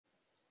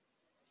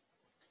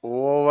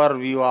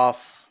Overview of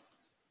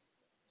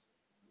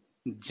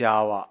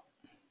Java.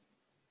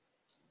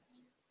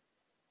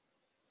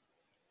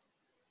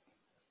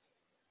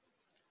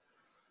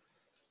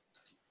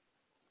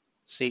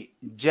 See,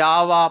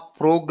 Java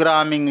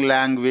programming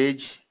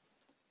language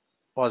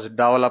was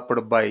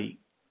developed by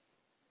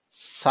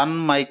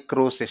Sun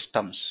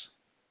Microsystems.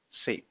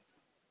 See,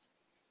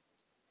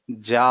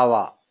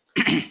 Java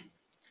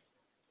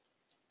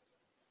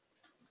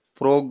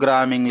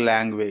programming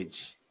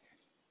language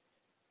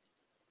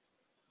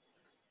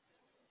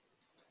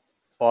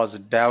was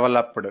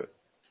developed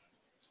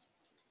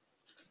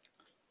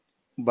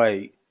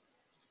by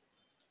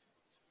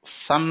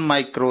Sun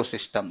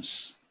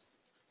Microsystems.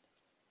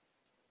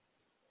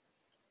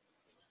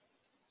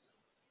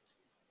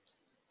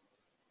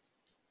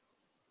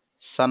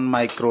 Sun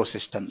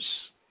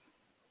Microsystems.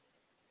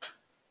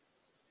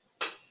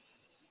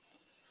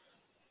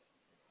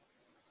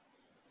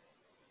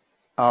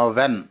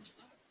 When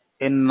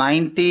in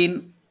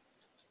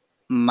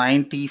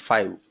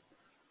 1995,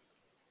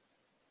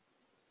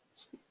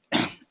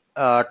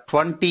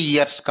 20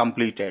 years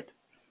completed.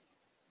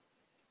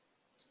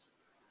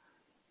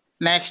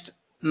 Next,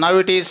 now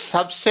it is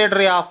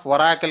subsidiary of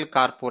Oracle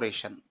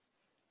Corporation.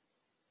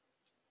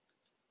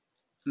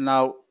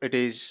 Now it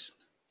is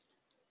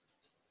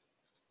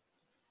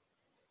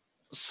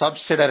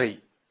subsidiary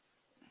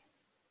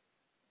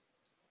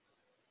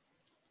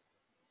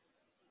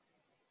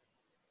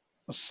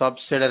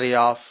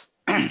of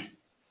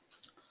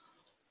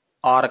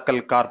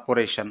Oracle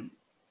Corporation.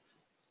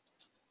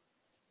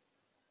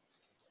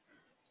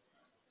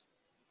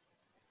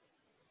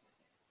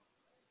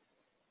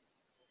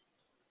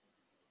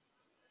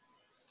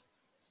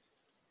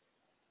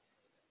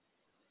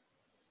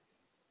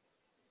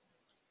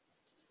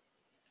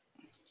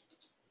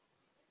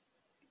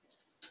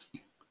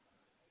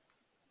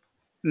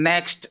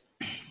 Next,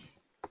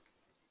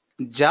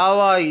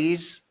 Java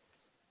is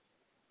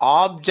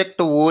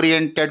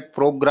object-oriented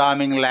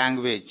programming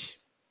language.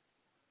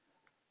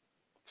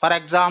 For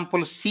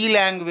example, C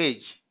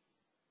language.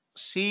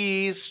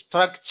 C is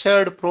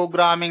structured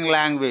programming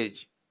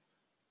language.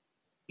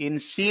 In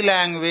C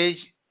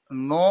language,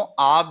 no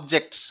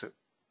objects.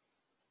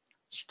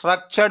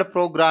 Structured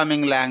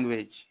programming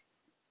language.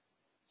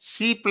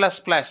 C++,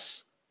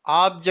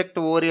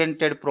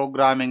 object-oriented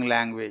programming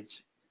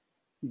language.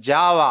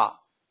 Java,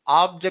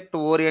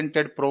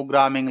 object-oriented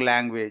programming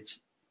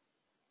language.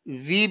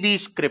 VB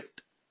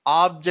script,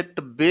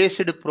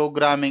 object-based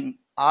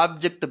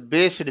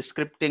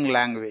scripting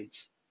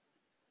language.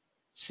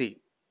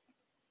 See,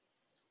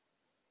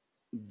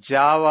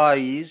 Java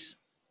is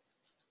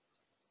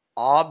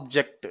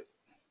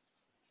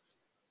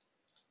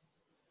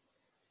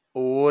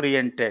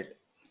object-oriented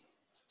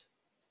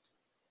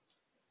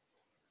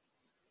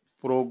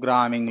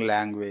programming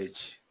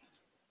language.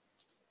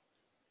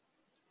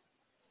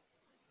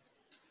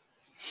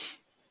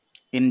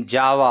 In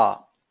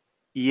Java,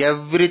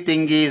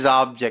 everything is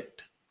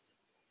object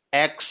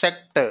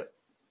except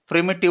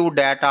primitive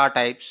data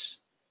types.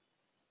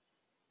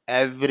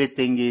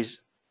 Everything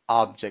is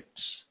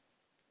objects.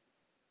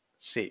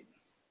 See,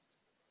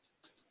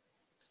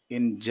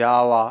 in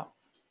Java,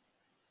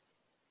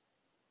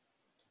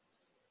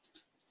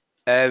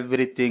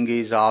 everything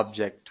is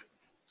object.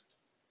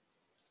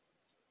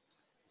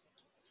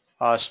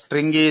 A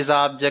string is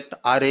object,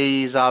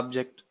 array is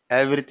object,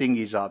 everything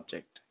is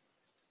object.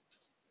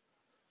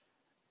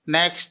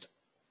 Next,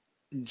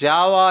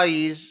 Java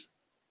is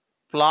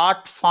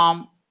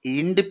platform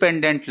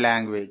independent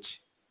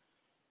language.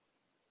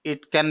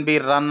 It can be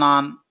run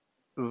on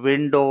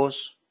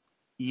Windows,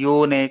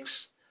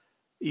 Unix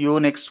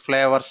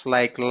flavors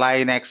like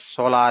Linux,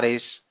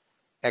 Solaris,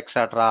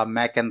 etc.,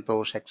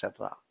 Macintosh,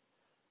 etc.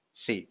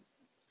 See,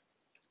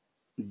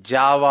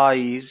 Java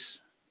is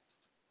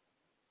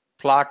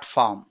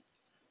platform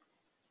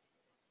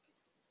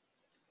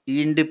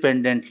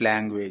independent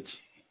language.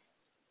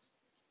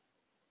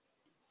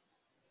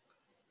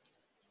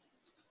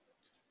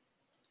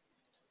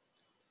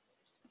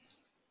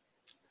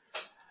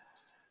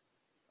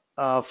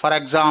 For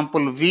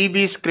example,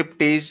 VB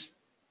script is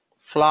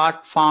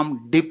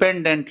platform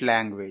dependent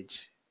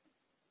language,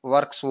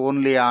 works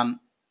only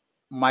on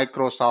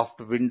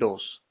Microsoft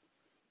Windows.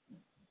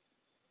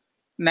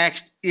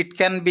 Next, it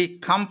can be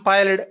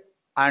compiled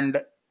and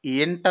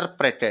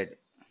interpreted.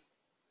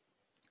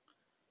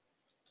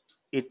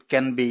 It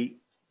can be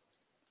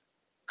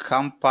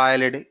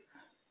compiled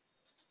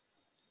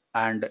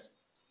and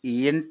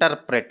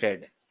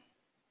interpreted.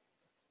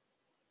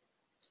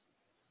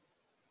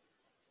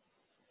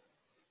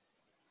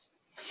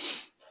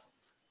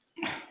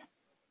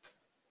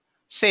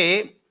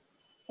 Say,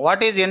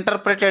 what is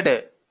interpreted?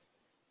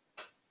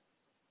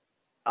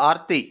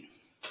 Aarti,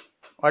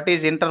 what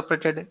is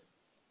interpreted?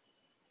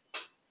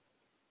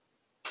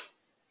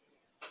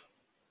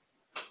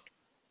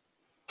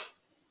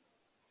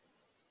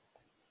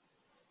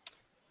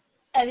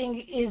 I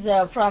think is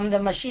from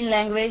the machine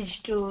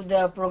language to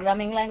the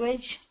programming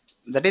language.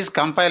 That is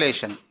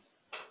compilation.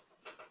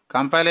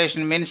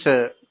 Compilation means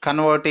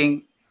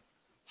converting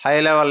high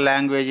level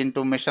language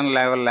into mission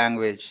level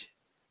language.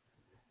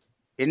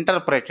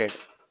 Interpreted.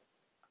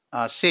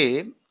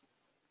 Say,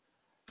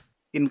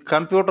 in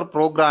computer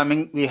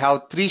programming, we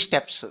have 3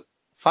 steps.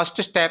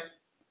 First step,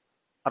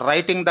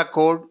 writing the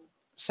code.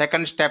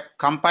 Second step,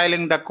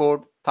 compiling the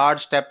code. Third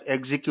step,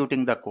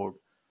 executing the code.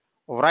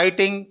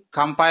 Writing,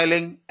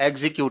 compiling,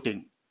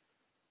 executing.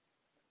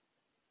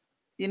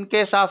 In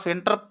case of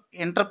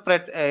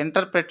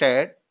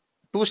interpreted,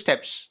 2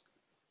 steps,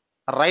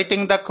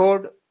 writing the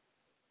code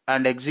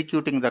and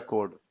executing the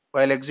code.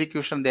 While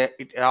execution,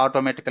 it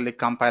automatically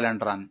compile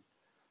and run.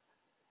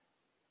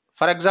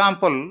 For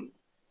example,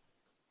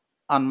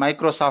 on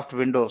Microsoft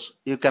Windows,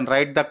 you can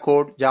write the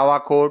code, Java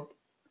code,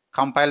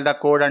 compile the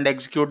code and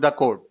execute the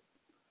code.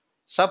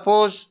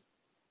 Suppose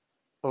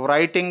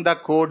writing the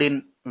code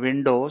in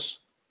Windows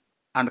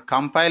and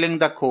compiling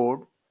the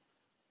code,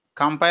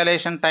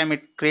 compilation time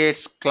it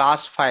creates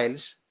class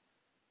files.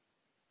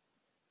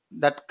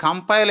 That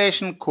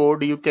compilation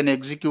code you can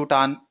execute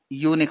on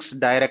Unix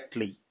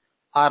directly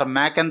or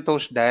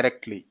Macintosh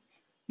directly.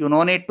 You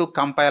no need to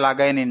compile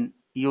again in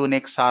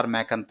Unix or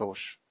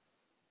Macintosh.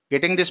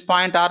 Getting this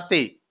point,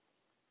 Aarti?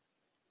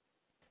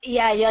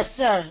 Yeah, yes,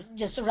 sir.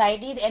 Just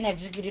write it and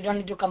execute. You don't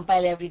need to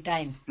compile every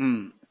time.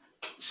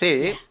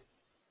 Say,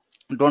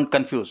 don't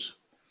confuse.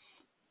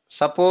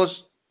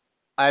 Suppose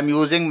I am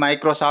using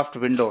Microsoft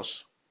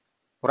Windows.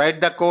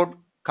 Write the code,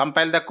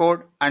 compile the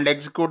code, and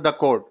execute the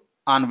code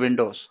on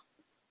Windows.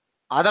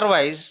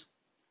 Otherwise,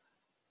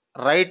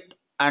 write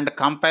and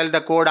compile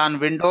the code on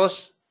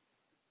Windows,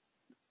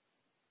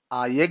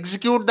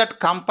 execute that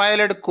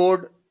compiled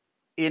code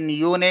in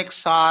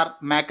Unix or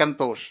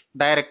Macintosh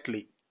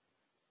directly.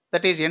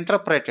 That is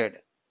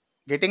interpreted.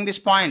 Getting this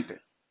point?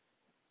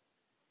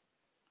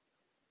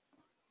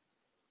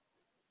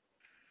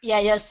 Yeah,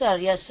 yes, sir.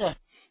 Yes, sir.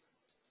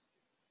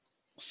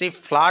 See,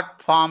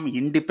 platform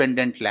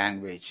independent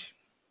language.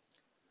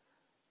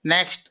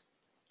 Next,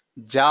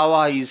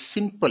 Java is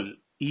simple,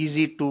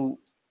 easy to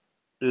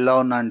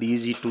learn and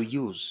easy to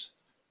use.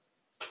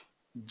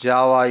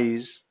 Java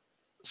is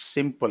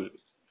simple,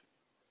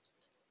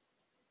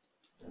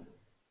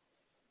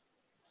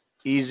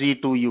 easy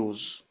to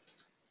use.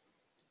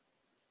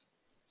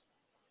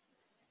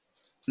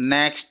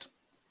 Next,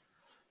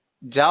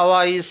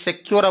 Java is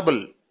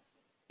secureable.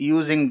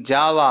 Using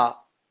Java,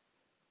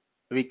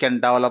 we can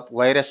develop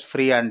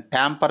virus-free and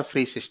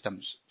tamper-free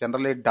systems.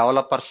 Generally,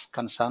 developers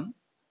concern.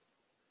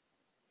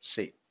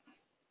 See,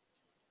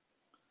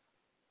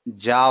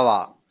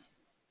 Java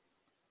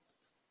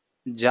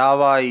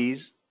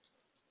is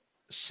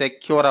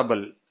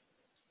secureable.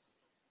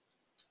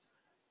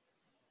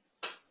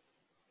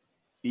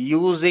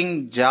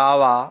 Using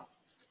Java,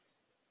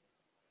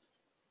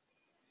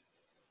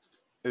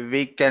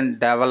 we can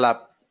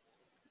develop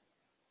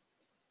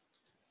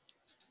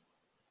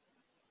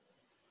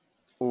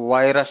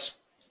virus-free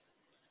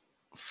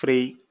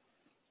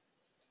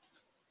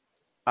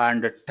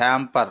and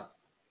tamper-free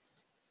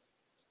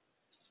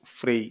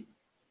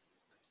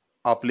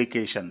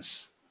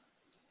applications,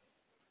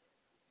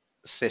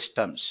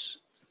 systems.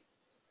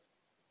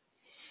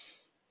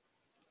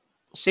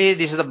 See,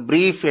 this is a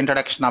brief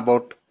introduction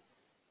about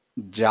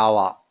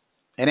Java.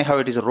 Anyhow,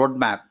 it is a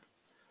roadmap.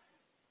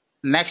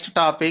 Next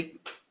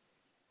topic,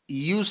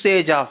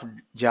 usage of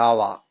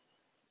Java,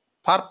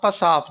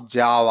 purpose of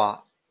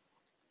Java.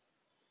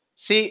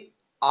 See,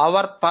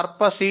 our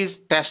purpose is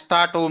test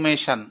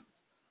automation,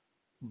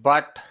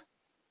 but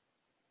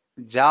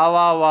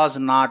Java was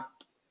not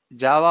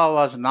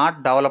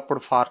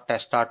developed for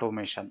test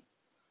automation.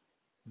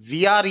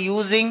 We are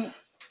using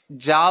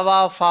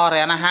Java for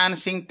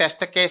enhancing test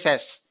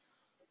cases,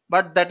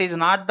 but that is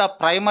not the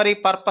primary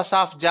purpose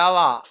of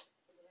Java.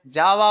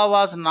 Java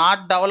was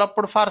not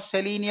developed for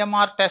Selenium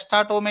or test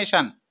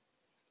automation.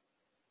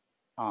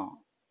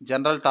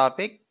 General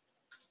topic,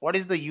 what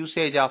is the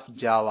usage of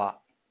Java?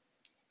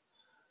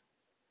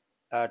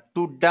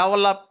 To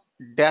develop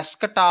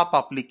desktop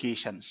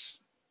applications.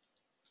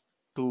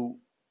 To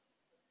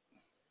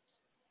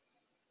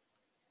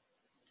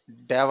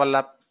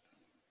develop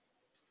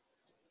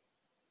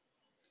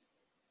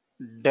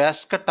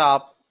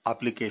desktop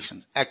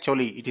applications.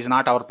 Actually, it is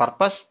not our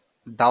purpose,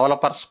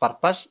 developer's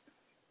purpose,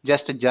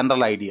 just a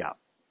general idea.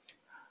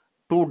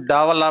 To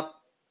develop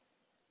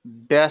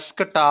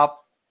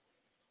desktop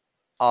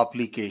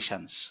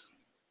applications.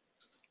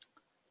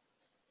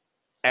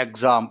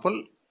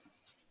 Example,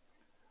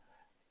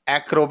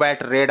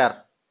 Acrobat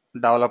Reader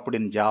developed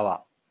in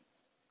Java.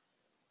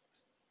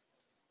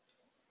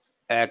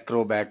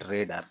 Acrobat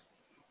Reader.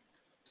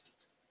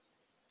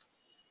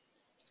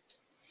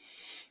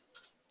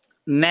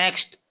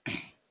 Next,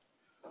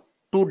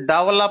 to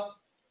develop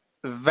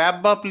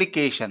web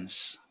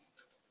applications.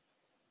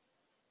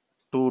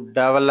 To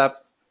develop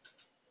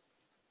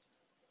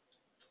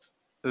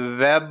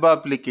web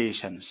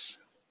applications.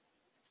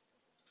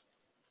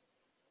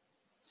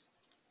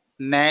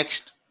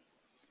 Next,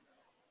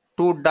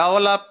 to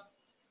develop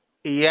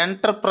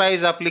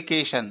enterprise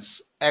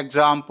applications.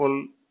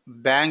 Example,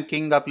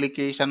 banking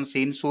applications,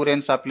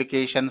 insurance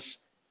applications,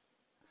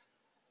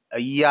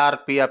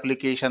 ERP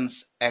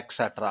applications,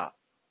 etc.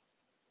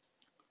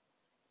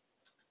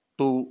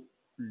 To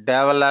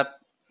develop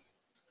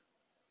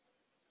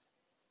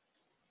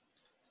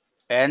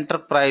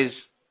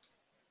enterprise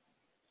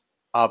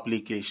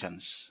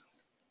applications.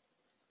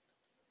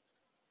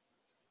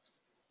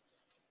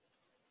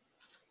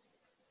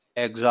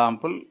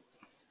 Example,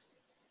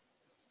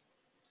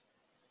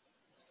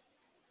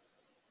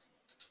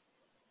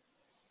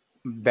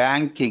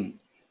 banking,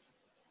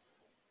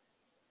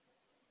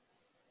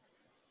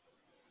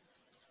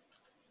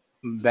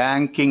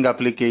 banking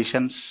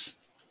applications,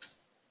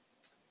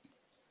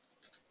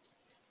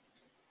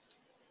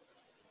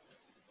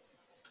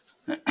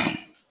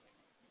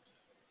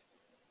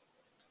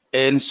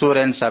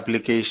 insurance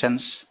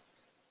applications,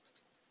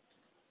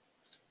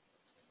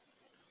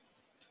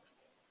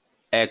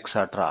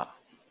 etc.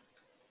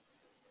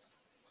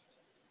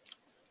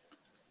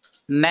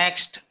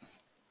 Next,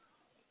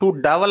 to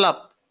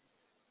develop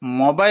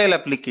mobile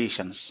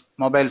applications,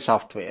 mobile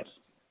software,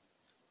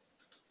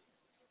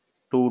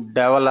 to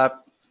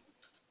develop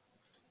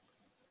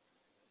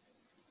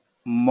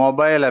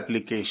mobile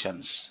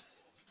applications.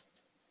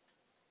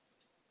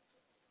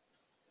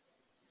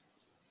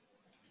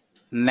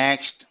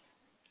 Next,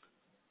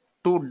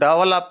 to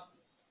develop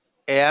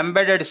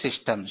embedded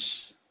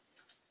systems,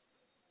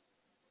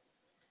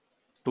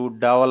 to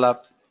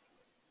develop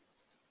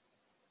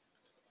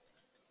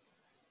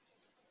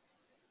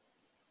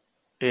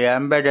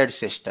embedded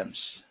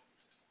systems.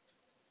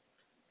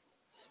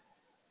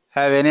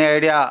 Have any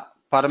idea,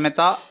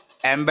 Paramita,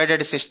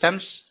 embedded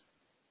systems?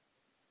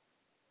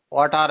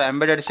 What are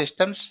embedded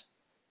systems?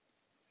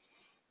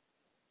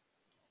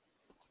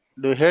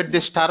 Do you hear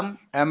this term,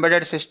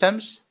 embedded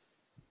systems?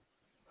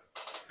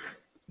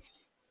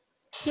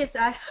 Yes,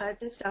 I heard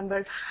this term,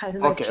 but I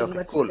don't know actually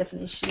what's Cool. the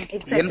definition,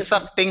 exact definition.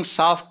 Inserting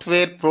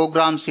software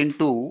programs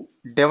into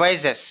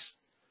devices,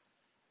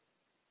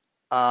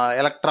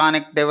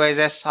 electronic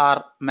devices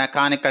or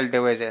mechanical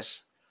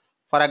devices.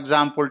 For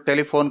example,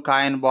 telephone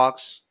coin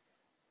box.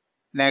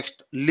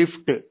 Next,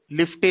 lift.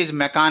 Lift is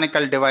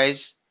mechanical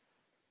device.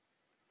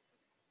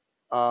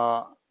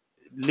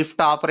 Lift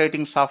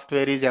operating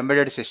software is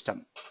embedded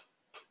system.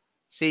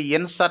 See,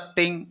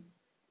 inserting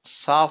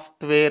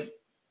software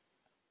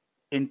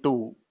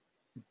into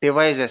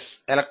devices,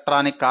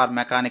 electronic or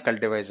mechanical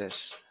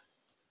devices.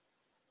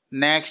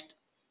 Next,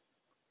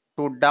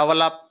 to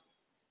develop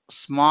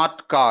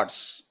smart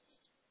cards.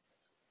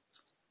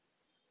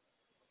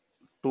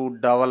 To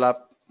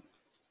develop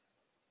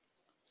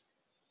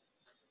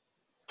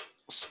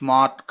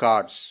smart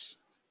cards.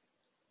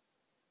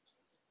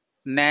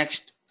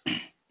 Next,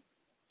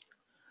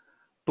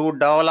 to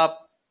develop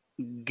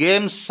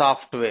game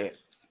software.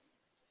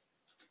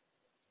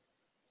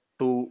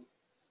 To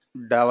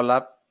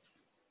develop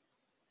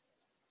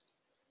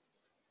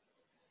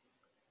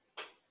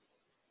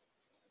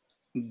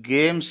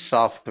game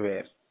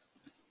software,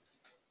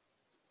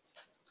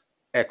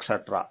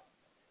 etc.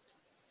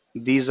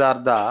 These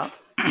are the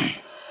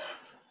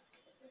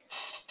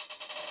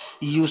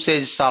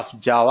usages of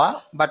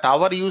Java, but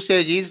our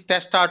usage is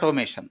test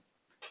automation.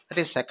 That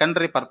is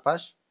secondary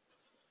purpose,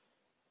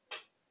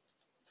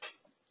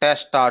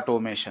 test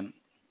automation.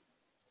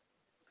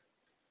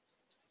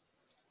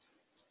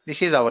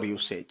 This is our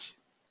usage.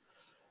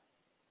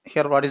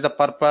 Here, what is the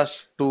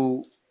purpose?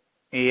 To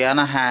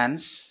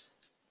enhance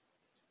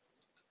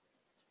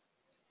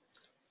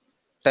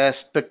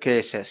test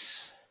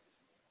cases.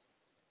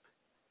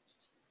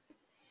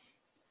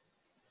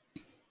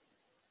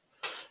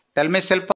 Tell me, Silpa.